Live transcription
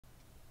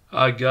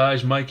Hi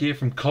guys, Mike here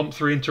from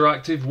Comp3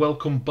 Interactive.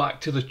 Welcome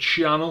back to the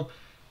channel.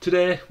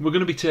 Today we're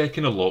going to be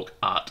taking a look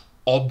at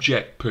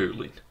object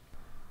pooling.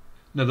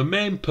 Now the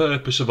main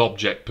purpose of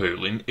object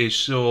pooling is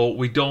so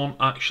we don't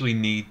actually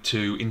need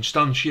to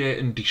instantiate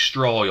and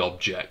destroy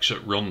objects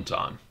at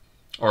runtime,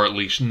 or at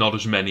least not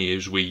as many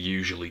as we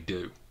usually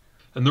do.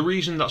 And the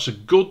reason that's a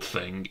good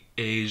thing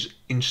is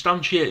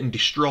instantiate and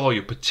destroy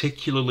are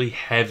particularly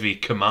heavy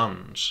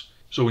commands.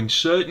 So in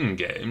certain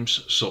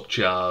games, such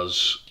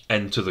as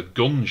Enter the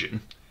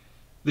Gungeon,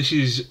 this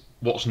is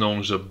what's known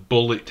as a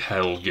bullet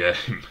hell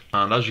game,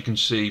 and as you can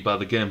see by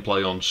the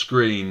gameplay on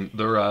screen,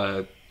 there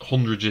are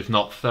hundreds if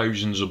not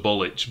thousands of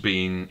bullets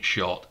being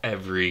shot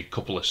every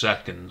couple of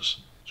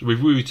seconds. So if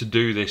we were to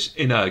do this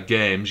in our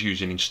games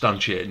using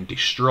instantiate and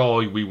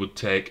destroy, we would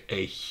take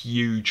a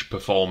huge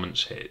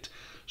performance hit.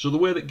 So the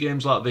way that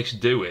games like this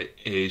do it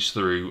is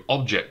through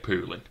object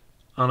pooling.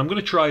 And I'm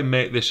going to try and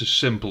make this as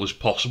simple as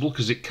possible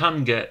because it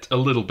can get a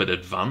little bit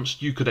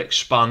advanced. You could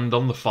expand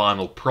on the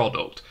final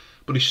product.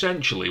 But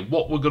essentially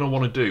what we're going to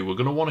want to do, we're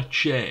going to want to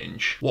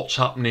change what's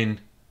happening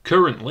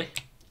currently,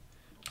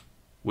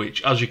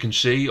 which as you can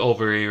see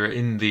over here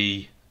in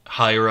the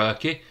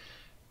hierarchy,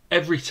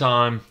 every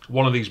time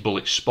one of these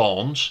bullets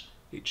spawns,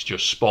 it's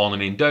just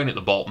spawning in down at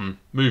the bottom,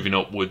 moving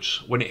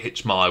upwards. When it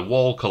hits my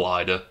wall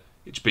collider,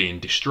 it's being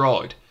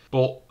destroyed.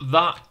 But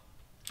that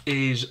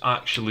is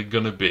actually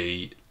going to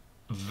be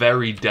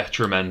very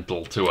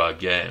detrimental to our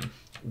game.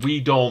 We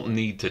don't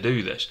need to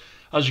do this.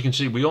 As you can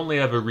see, we only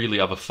ever really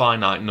have a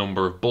finite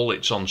number of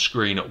bullets on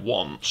screen at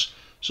once,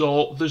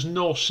 so there's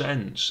no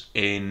sense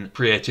in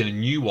creating a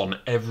new one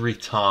every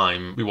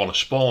time we want to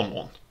spawn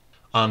one.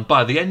 And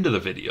by the end of the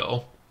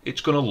video, it's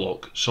going to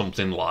look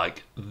something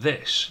like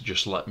this.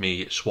 Just let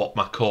me swap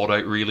my code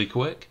out really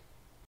quick.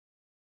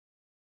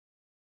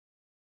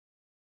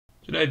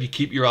 So now if you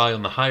keep your eye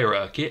on the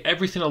hierarchy,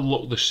 everything will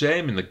look the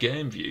same in the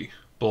game view.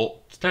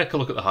 But take a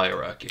look at the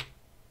hierarchy.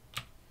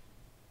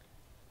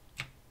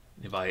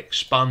 If I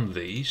expand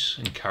these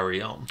and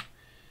carry on,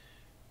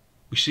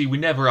 we see we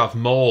never have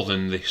more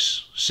than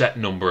this set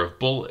number of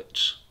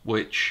bullets,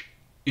 which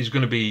is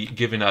going to be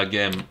giving our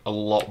game a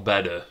lot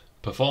better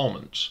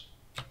performance.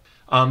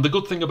 And the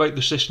good thing about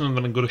the system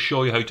that I'm going to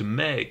show you how to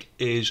make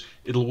is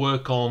it'll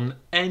work on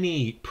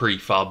any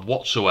prefab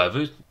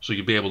whatsoever, so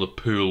you'll be able to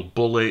pool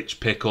bullets,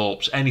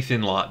 pickups,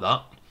 anything like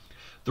that.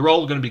 They're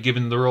all going to be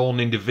given their own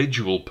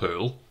individual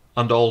pool,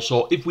 and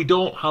also if we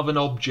don't have an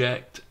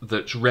object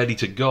that's ready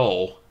to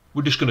go,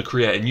 we're just going to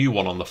create a new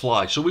one on the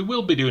fly. So we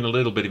will be doing a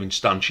little bit of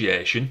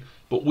instantiation,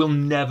 but we'll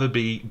never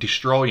be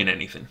destroying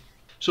anything.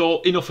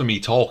 So enough of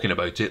me talking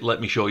about it, let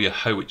me show you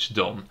how it's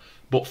done.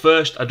 But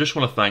first I just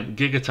want to thank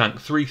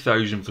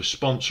Gigatank3000 for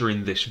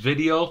sponsoring this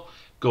video.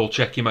 Go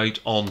check him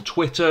out on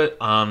Twitter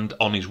and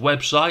on his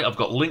website. I've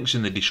got links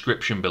in the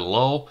description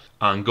below,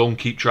 and go and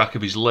keep track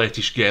of his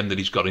latest game that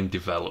he's got in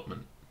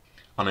development.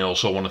 And I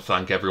also want to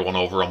thank everyone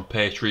over on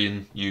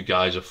Patreon. You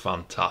guys are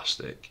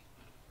fantastic.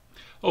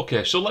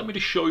 Okay, so let me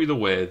just show you the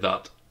way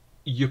that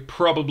you're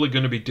probably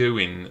going to be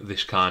doing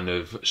this kind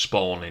of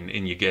spawning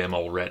in your game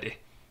already.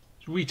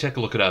 So we take a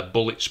look at our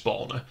bullet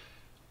spawner.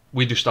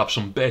 We just have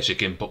some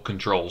basic input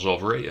controls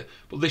over here,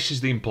 but this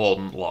is the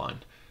important line.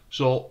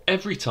 So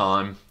every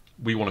time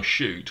we want to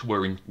shoot,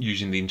 we're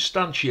using the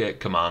instantiate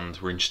command,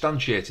 we're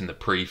instantiating the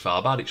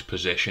prefab at its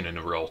position in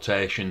a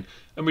rotation,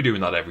 and we're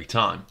doing that every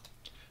time.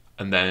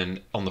 And then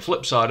on the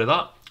flip side of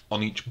that,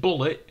 on each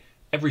bullet,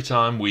 every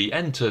time we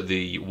enter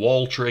the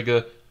wall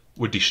trigger,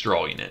 we're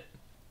destroying it.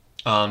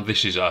 And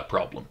this is our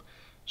problem.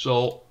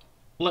 So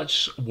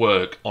let's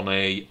work on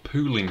a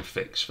pooling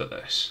fix for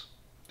this.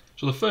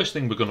 So the first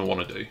thing we're going to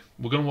want to do,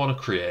 we're going to want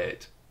to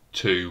create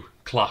two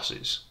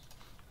classes.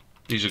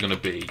 These are going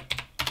to be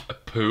a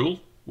pool,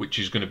 which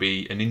is going to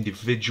be an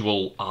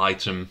individual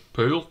item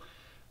pool,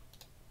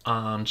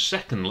 and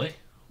secondly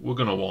we're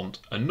going to want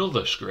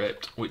another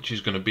script which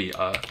is going to be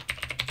a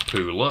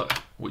pooler,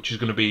 which is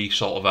going to be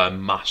sort of our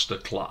master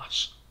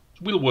class. So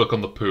we'll work on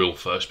the pool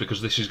first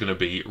because this is going to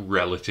be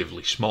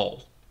relatively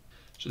small.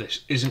 So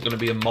this isn't going to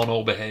be a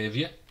mono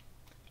behavior,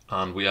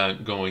 and we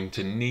aren't going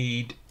to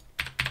need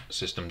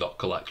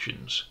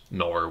system.collections,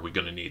 nor are we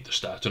going to need the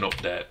start and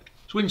update.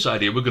 So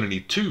inside here we're going to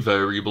need two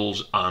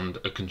variables and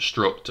a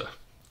constructor.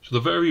 So the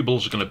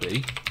variables are going to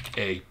be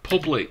a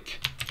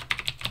public,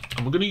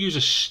 and we're going to use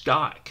a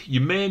stack.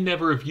 You may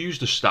never have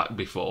used a stack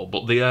before,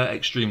 but they are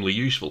extremely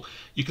useful.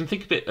 You can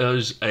think of it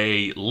as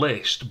a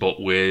list,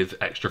 but with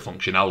extra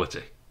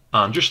functionality.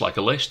 And just like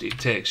a list, it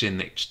takes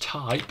in its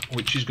type,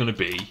 which is going to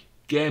be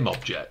game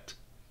object.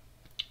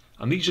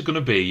 And these are going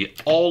to be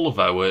all of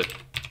our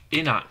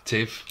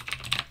inactive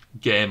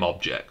game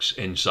objects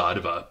inside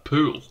of our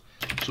pool.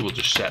 So we'll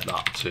just set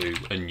that to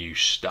a new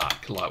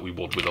stack like we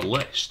would with a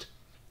list.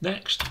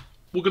 Next,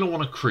 we're going to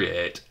want to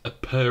create a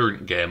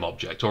parent game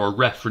object, or a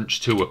reference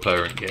to a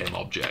parent game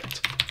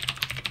object.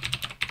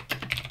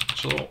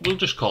 So we'll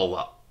just call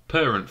that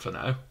parent for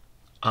now,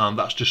 and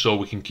that's just so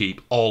we can keep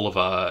all of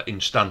our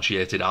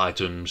instantiated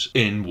items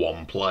in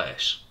one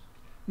place.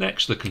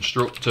 Next, the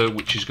constructor,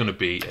 which is going to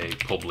be a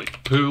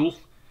public pool.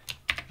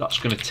 That's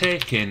going to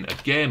take in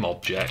a game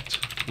object,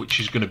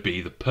 which is going to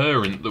be the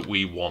parent that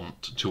we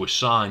want to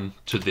assign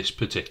to this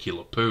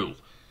particular pool.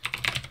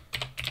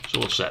 So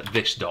we'll set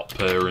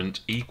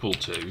this.parent equal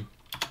to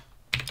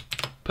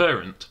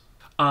parent.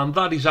 And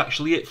that is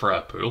actually it for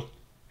our pool.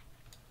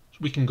 So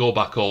we can go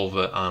back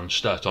over and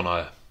start on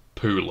our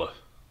pooler.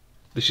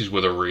 This is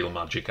where the real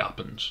magic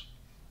happens.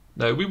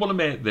 Now we want to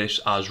make this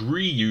as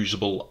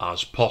reusable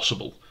as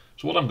possible.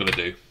 So what I'm going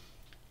to do,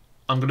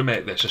 I'm going to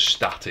make this a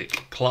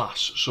static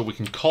class so we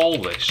can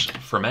call this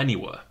from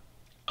anywhere.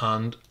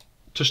 And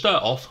to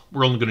start off,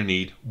 we're only going to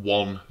need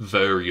one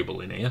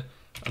variable in here,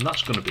 and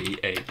that's going to be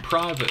a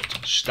private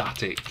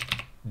static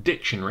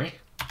dictionary.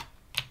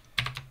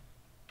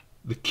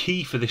 The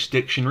key for this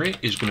dictionary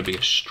is going to be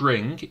a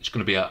string. It's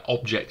going to be our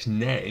object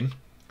name,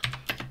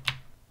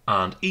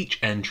 and each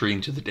entry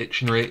into the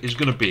dictionary is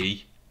going to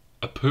be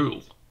a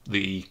pool,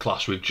 the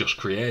class we've just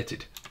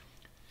created.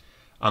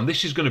 And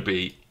this is going to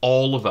be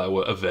all of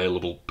our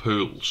available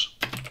pools.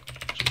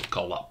 So we'll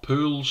call that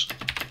pools,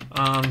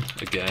 and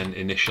again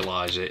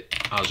initialize it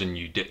as a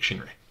new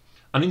dictionary.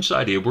 And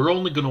inside here we're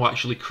only going to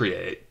actually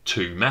create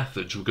two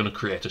methods. We're going to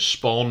create a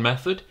spawn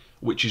method,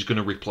 which is going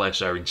to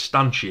replace our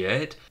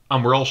instantiate,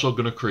 and we're also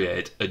going to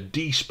create a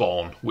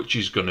despawn, which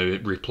is going to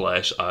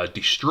replace our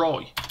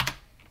destroy.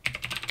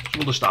 So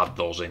we'll just add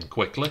those in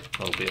quickly.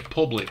 There'll be a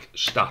public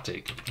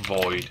static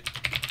void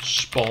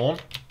spawn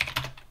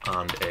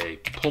and a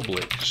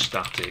public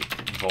static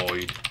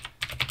void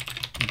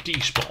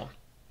despawn.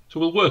 So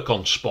we'll work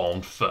on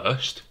spawn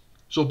first.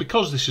 So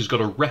because this has got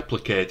a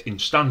replicate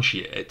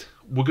instantiate,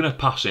 we're going to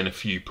pass in a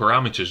few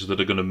parameters that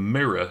are going to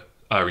mirror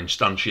our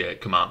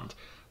instantiate command.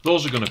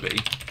 Those are going to be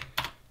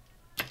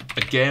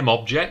a game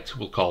object,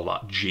 we'll call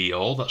that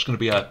geo, that's going to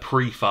be our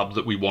prefab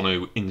that we want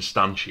to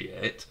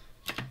instantiate.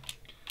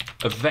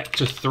 A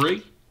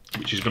vector3,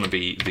 which is going to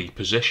be the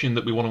position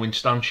that we want to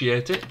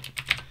instantiate it.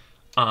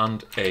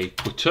 And a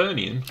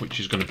quaternion, which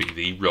is going to be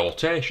the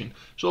rotation.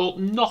 So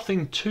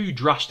nothing too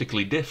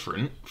drastically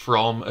different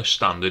from a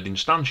standard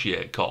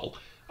instantiate call,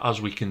 as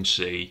we can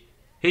see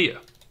here.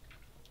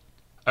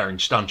 Our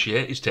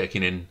instantiate is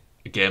taking in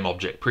a game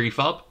object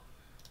prefab,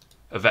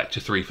 a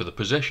vector3 for the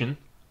position,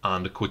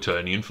 and a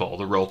quaternion for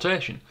the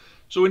rotation.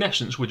 So in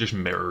essence, we're just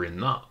mirroring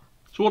that.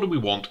 So what do we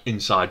want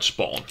inside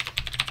spawn?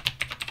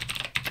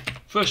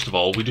 First of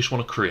all, we just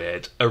want to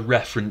create a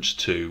reference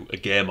to a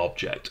game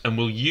object, and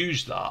we'll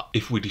use that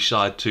if we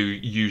decide to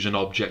use an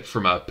object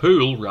from our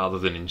pool rather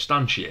than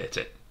instantiate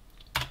it.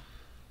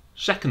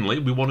 Secondly,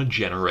 we want to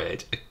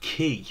generate a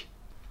key.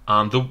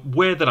 And the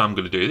way that I'm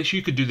going to do this,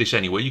 you could do this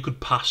anyway. You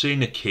could pass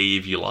in a key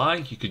if you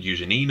like. You could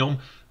use an enum.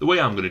 The way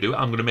I'm going to do it,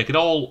 I'm going to make it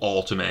all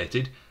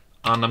automated,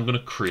 and I'm going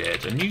to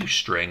create a new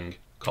string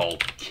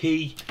called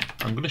key.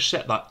 I'm going to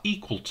set that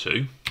equal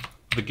to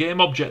the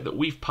game object that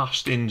we've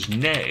passed in's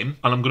name,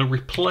 and I'm going to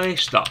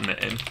replace that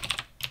name.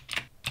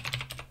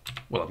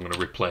 Well, I'm going to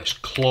replace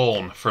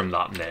clone from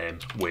that name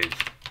with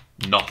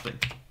nothing.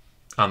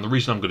 And the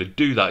reason I'm going to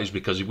do that is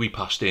because if we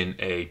passed in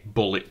a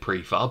bullet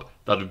prefab,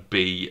 that would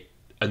be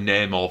a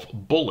name of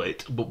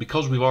bullet, but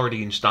because we've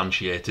already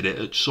instantiated it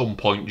at some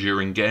point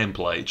during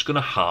gameplay, it's going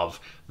to have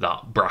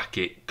that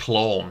bracket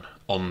clone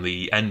on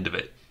the end of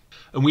it.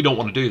 And we don't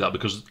want to do that,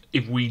 because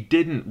if we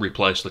didn't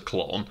replace the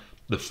clone,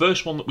 the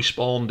first one that we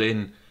spawned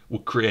in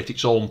would create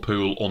its own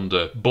pool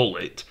under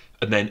bullet,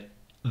 and then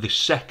the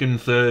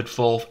second, third,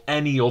 fourth,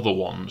 any other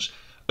ones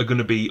are going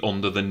to be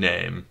under the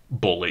name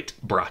bullet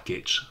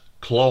brackets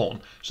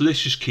clone. So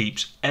this just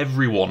keeps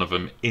every one of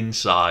them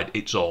inside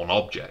its own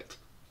object.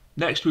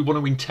 Next, we want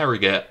to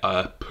interrogate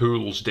our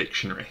pools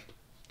dictionary.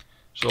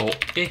 So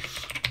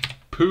if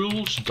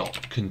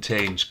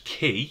pools.contains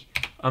key,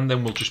 and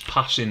then we'll just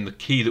pass in the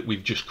key that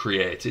we've just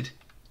created,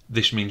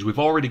 this means we've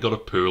already got a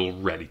pool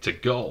ready to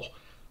go.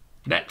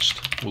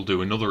 Next, we'll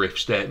do another if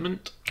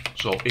statement.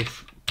 So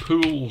if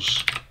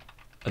pools,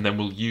 and then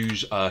we'll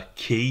use our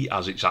key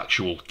as its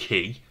actual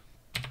key,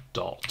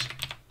 dot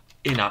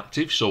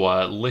inactive, so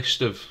a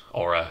list of,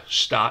 or a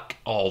stack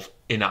of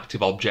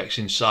inactive objects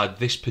inside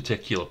this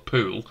particular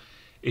pool,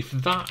 if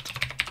that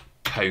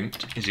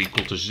count is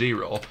equal to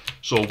 0,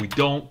 so we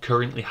don't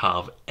currently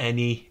have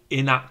any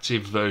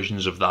inactive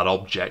versions of that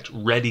object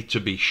ready to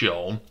be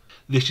shown,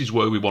 this is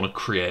where we want to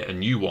create a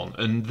new one.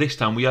 And this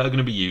time we are going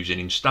to be using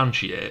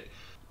instantiate,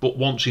 but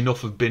once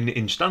enough have been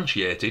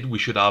instantiated, we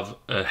should have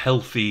a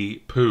healthy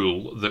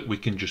pool that we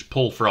can just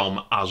pull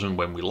from as and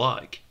when we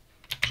like.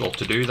 So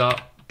to do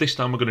that, this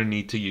time we're going to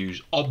need to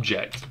use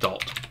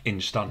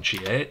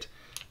object.instantiate,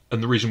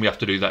 and the reason we have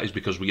to do that is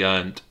because we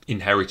aren't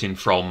inheriting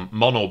from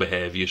mono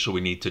behavior, so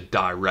we need to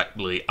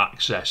directly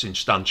access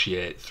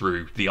instantiate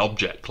through the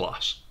object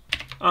class.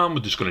 And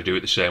we're just going to do it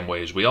the same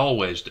way as we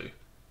always do.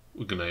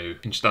 We're going to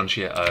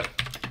instantiate a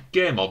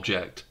game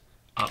object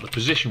at the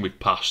position we've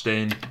passed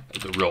in,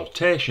 at the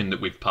rotation that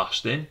we've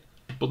passed in,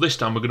 but this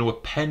time we're going to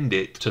append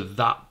it to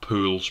that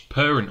pool's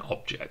parent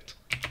object.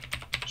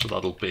 So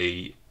that'll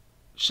be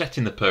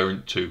setting the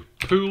parent to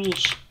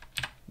pools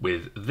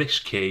with this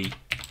key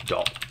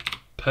dot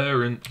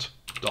parent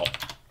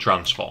dot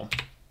transform.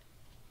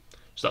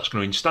 So that's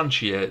going to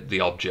instantiate the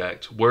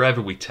object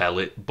wherever we tell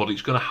it, but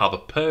it's going to have a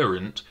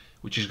parent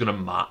which is going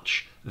to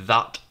match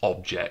that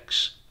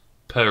object's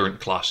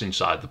parent class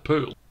inside the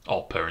pool,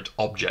 or parent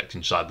object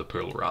inside the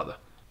pool rather.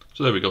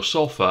 So there we go.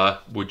 So far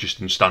we're just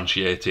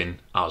instantiating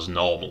as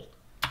normal.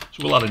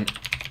 So we'll add an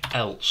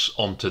else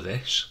onto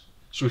this.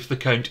 So if the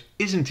count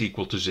isn't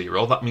equal to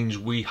 0, that means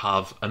we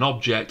have an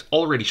object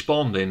already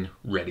spawned in,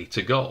 ready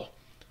to go.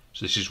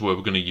 So this is where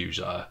we're going to use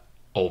our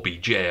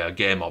OBJ, our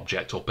game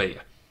object up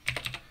here.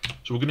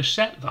 So we're going to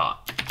set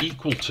that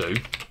equal to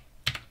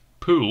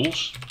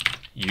pools,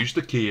 use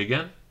the key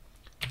again,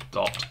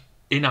 dot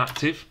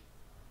inactive,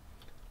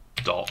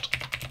 dot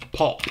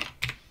pop.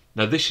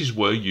 Now this is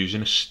where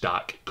using a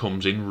stack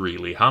comes in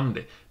really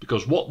handy,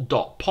 because what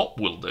dot pop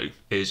will do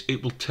is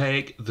it will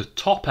take the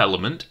top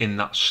element in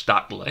that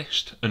stack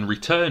list and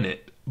return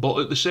it, but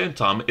at the same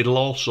time it'll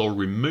also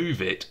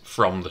remove it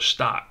from the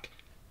stack.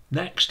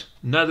 Next,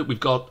 now that we've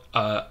got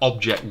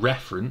object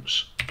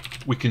reference,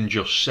 we can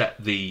just set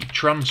the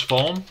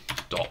transform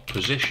dot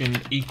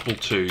position equal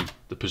to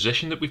the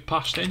position that we've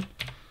passed in,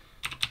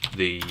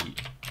 the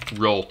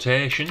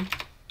rotation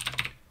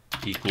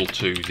equal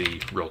to the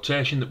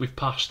rotation that we've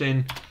passed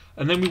in,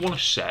 and then we want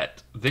to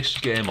set this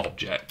game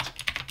object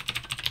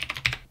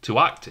to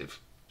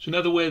active. So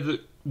now the way that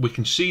we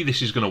can see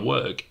this is going to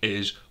work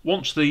is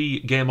once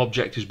the game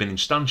object has been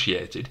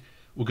instantiated,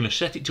 we're going to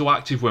set it to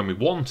active when we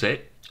want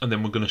it, and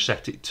then we're going to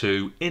set it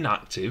to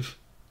inactive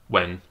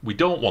when we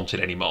don't want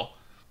it anymore.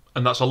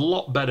 And that's a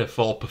lot better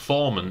for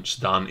performance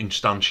than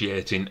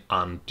instantiating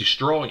and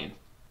destroying.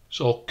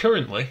 So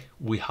currently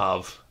we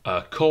have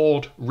a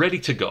code ready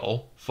to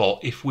go for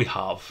if we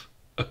have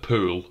a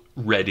pool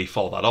ready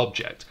for that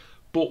object.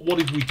 But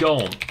what if we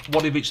don't?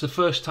 What if it's the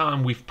first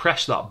time we've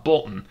pressed that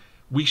button,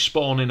 we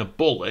spawn in a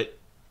bullet,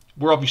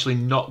 we're obviously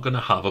not going to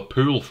have a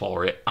pool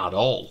for it at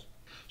all.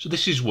 So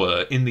this is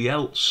where in the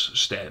else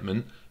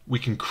statement we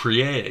can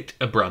create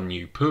a brand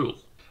new pool.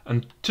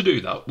 And to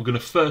do that we're going to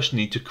first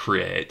need to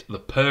create the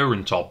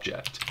parent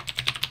object.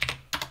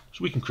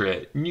 So we can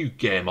create new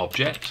game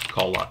object,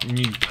 call that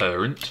new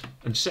parent,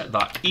 and set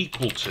that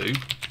equal to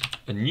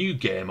a new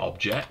game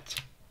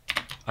object,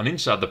 and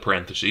inside the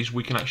parentheses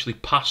we can actually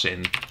pass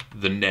in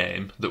the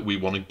name that we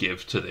want to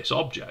give to this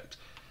object.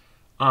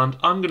 And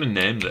I'm going to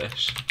name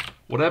this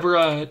whatever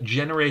our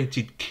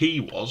generated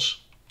key was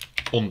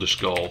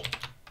underscore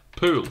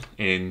pool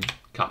in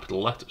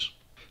capital letters.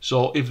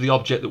 So if the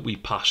object that we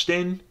passed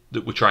in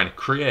that we're trying to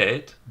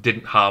create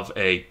didn't have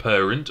a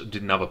parent,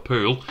 didn't have a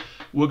pool,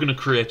 we're going to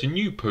create a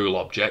new pool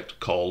object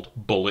called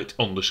bullet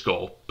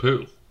underscore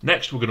pool.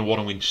 Next we're going to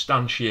want to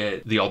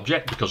instantiate the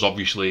object because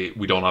obviously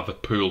we don't have a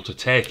pool to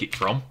take it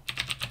from.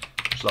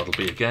 So that'll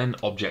be again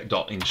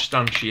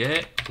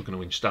object.instantiate. We're going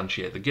to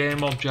instantiate the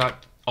game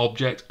object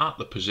at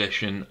the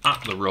position,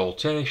 at the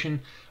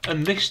rotation,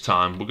 and this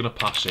time we're going to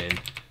pass in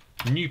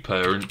new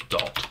parent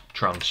dot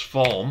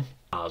transform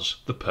as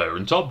the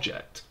parent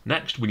object.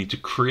 Next we need to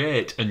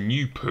create a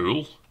new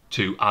pool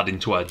to add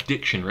into our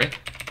dictionary.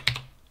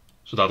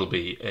 So that'll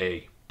be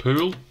a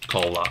pool,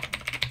 call that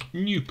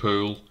new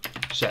pool,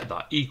 set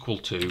that equal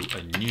to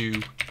a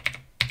new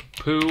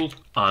pool,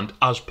 and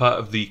as part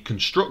of the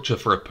constructor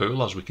for a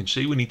pool, as we can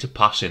see, we need to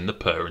pass in the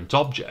parent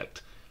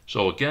object.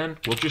 So again,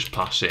 we'll just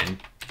pass in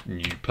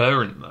new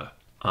parent there.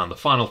 And the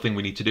final thing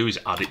we need to do is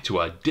add it to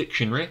our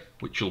dictionary,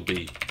 which will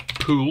be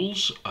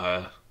pools,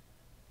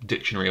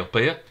 dictionary up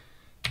here,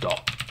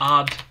 dot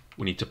add.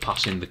 We need to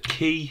pass in the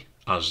key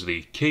as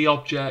the key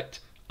object,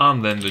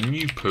 and then the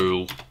new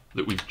pool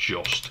that we've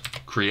just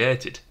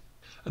created.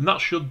 And that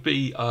should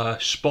be our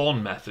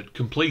spawn method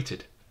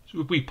completed.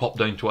 So if we pop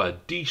down to our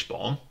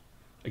despawn,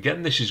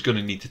 again this is going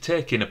to need to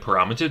take in a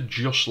parameter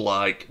just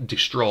like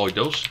destroy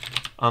does,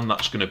 and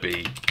that's going to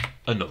be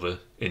another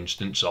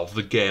instance of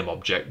the game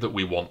object that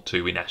we want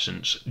to in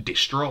essence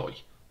destroy.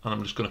 And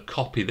I'm just going to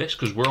copy this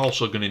because we're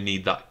also going to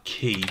need that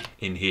key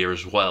in here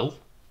as well.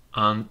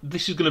 And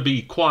this is going to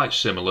be quite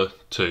similar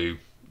to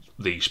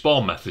the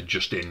spawn method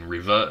just in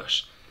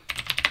reverse.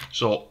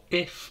 So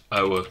if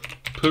our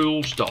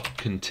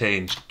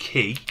pools.contains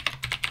key,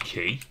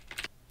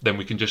 then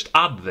we can just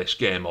add this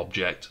game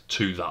object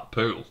to that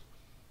pool.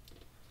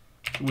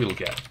 We'll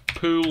get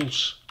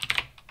pools,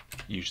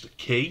 use the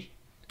key,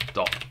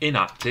 dot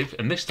inactive,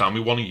 and this time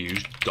we want to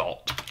use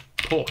dot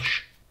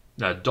push.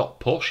 Now dot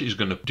push is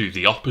going to do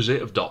the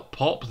opposite of dot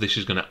pop. This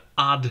is going to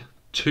add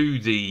to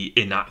the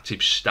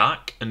inactive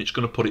stack and it's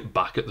going to put it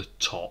back at the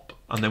top,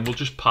 and then we'll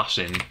just pass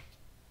in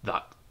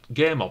that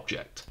game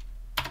object.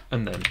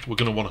 And then we're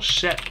going to want to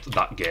set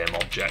that game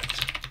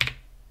object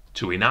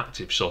to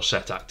inactive, so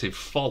set active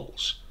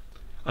false.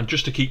 And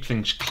just to keep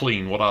things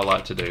clean, what I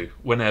like to do,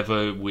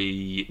 whenever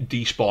we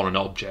despawn an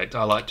object,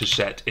 I like to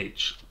set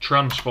its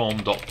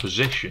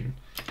transform.position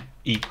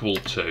equal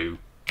to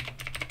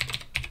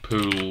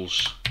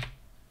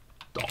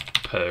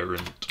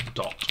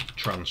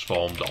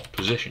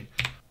pools.parent.transform.position.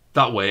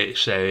 That way,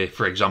 say,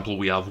 for example,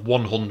 we have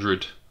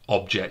 100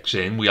 objects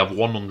in, we have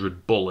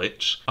 100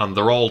 bullets, and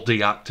they're all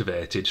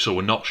deactivated, so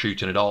we're not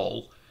shooting at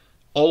all.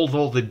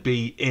 although they'd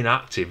be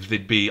inactive,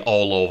 they'd be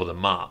all over the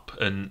map,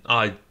 and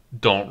I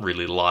don't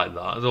really like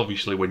that.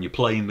 Obviously, when you're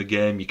playing the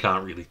game, you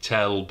can't really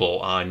tell, but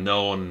I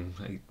know, and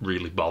it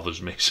really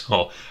bothers me,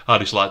 so I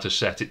just like to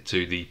set it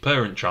to the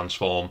parent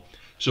transform,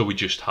 so we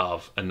just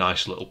have a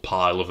nice little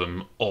pile of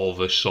them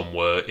over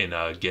somewhere in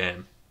our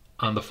game.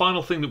 And the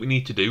final thing that we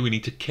need to do, we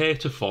need to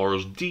cater for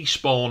us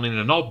despawning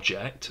an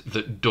object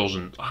that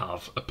doesn't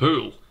have a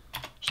pool.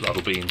 So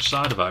that'll be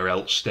inside of our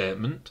else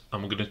statement,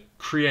 and we're going to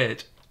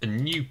create a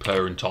new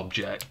parent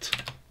object,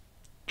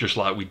 just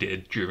like we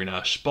did during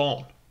our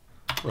spawn.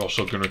 We're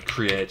also going to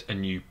create a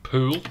new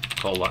pool,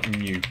 call that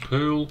new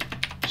pool,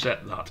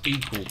 set that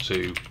equal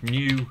to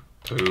new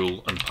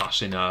pool, and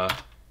pass in our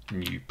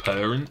new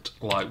parent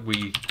like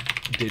we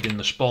did in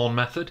the spawn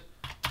method.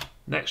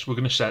 Next we're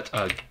going to set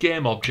our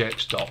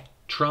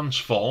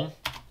GameObjects.transform,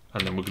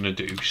 and then we're going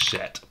to do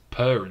set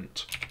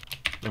parent.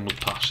 Then we'll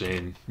pass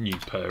in new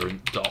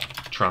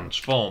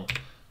parent.transform.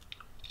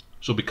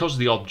 So because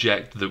the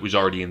object that was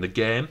already in the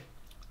game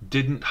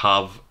didn't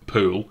have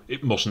pool,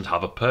 it mustn't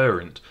have a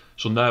parent.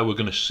 So now we're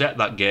going to set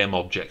that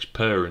GameObject's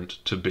parent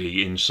to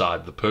be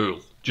inside the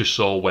pool, just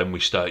so when we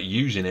start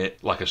using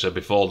it, like I said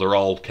before, they're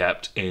all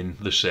kept in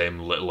the same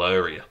little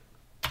area.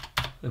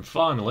 Then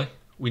finally,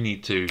 we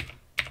need to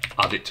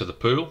add it to the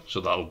pool,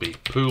 so that'll be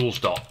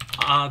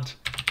pools.add,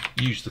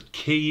 use the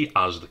key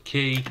as the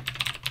key,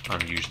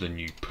 and use the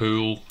new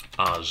pool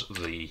as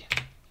the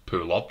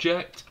pool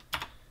object.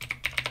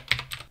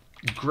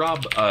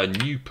 Grab a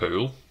new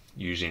pool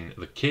using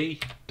the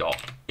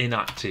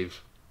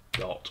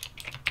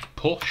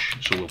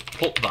key.inactive.push, so we'll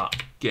put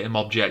that game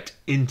object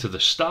into the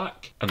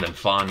stack, and then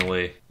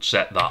finally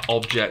set that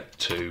object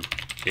to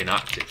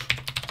inactive.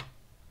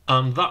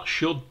 And that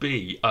should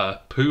be our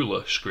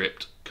pooler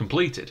script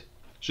completed.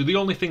 So the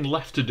only thing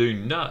left to do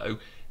now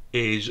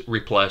is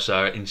replace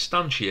our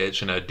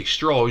instantiates and our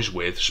destroys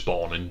with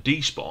spawn and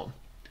despawn.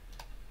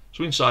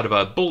 So inside of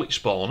our bullet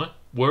spawner,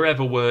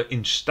 wherever we're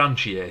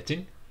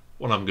instantiating,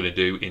 what I'm going to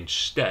do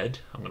instead,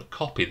 I'm going to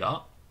copy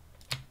that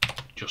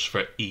just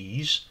for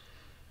ease.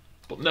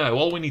 But now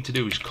all we need to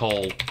do is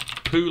call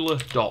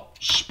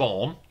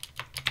pooler.spawn,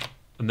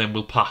 and then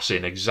we'll pass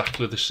in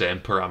exactly the same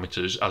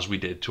parameters as we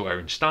did to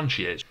our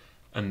instantiates,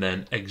 and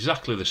then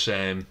exactly the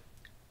same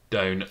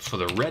down for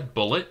the red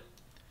bullet,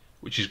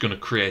 which is going to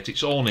create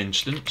its own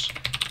instance.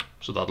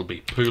 So that'll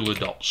be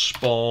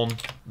pooler.spawn,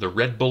 the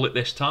red bullet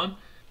this time.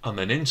 And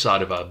then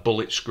inside of our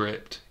bullet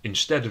script,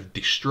 instead of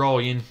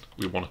destroying,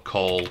 we want to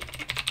call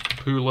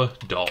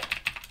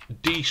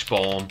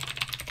pooler.despawn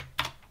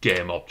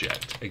game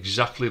object,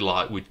 exactly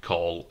like we'd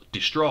call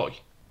destroy.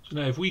 So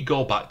now if we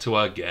go back to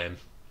our game,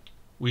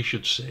 we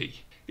should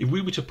see, if we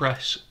were to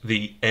press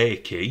the A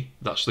key,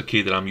 that's the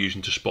key that I'm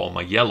using to spawn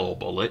my yellow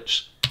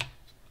bullets,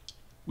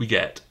 we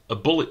get a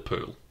bullet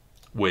pool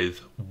with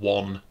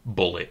one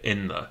bullet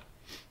in there.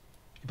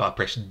 If I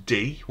press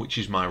D, which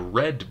is my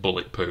red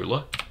bullet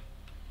pooler,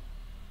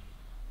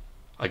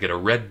 I get a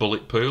red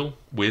bullet pool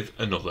with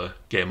another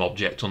game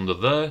object under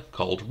there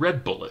called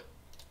red bullet.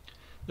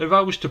 Now if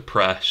I was to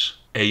press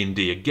A and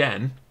D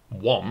again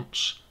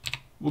once,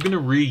 we're going to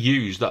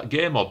reuse that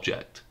game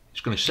object.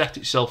 It's going to set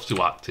itself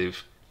to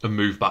active and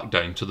move back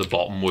down to the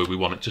bottom where we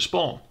want it to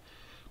spawn.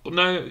 But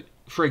now,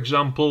 for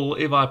example,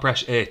 if I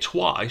press A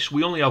twice,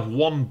 we only have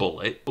one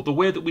bullet, but the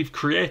way that we've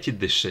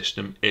created this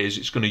system is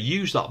it's going to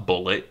use that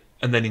bullet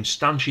and then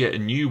instantiate a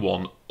new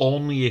one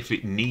only if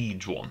it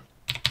needs one.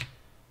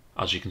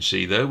 As you can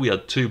see there, we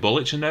had 2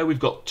 bullets, and now we've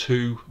got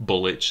 2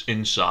 bullets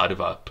inside of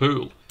our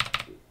pool.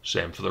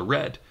 Same for the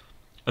red.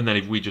 And then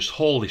if we just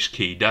hold this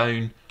key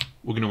down,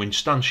 we're going to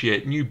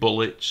instantiate new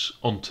bullets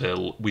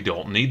until we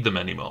don't need them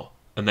anymore.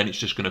 And then it's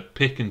just going to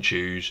pick and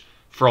choose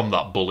from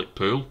that bullet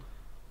pool,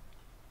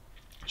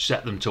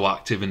 set them to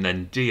active, and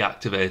then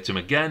deactivate them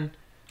again,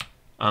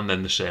 and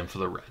then the same for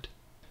the red.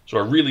 So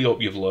I really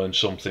hope you've learned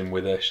something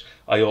with this.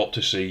 I hope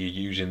to see you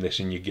using this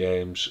in your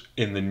games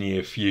in the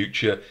near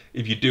future.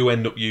 If you do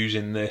end up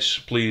using this,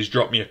 please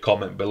drop me a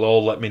comment below.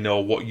 Let me know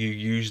what you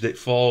used it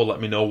for.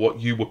 Let me know what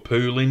you were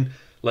pooling.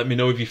 Let me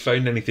know if you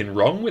found anything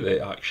wrong with it,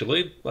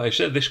 actually. Like I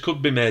said, this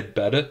could be made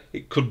better.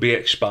 It could be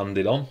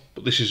expanded on.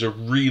 But this is a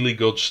really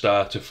good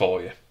starter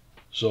for you.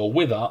 So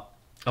with that,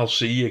 I'll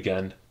see you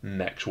again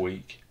next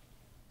week.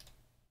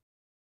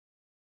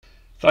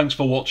 Thanks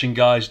for watching,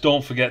 guys.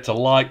 Don't forget to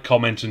like,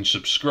 comment and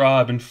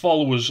subscribe, and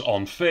follow us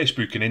on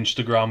Facebook and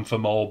Instagram for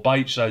more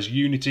bite-sized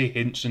Unity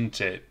hints and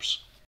tips.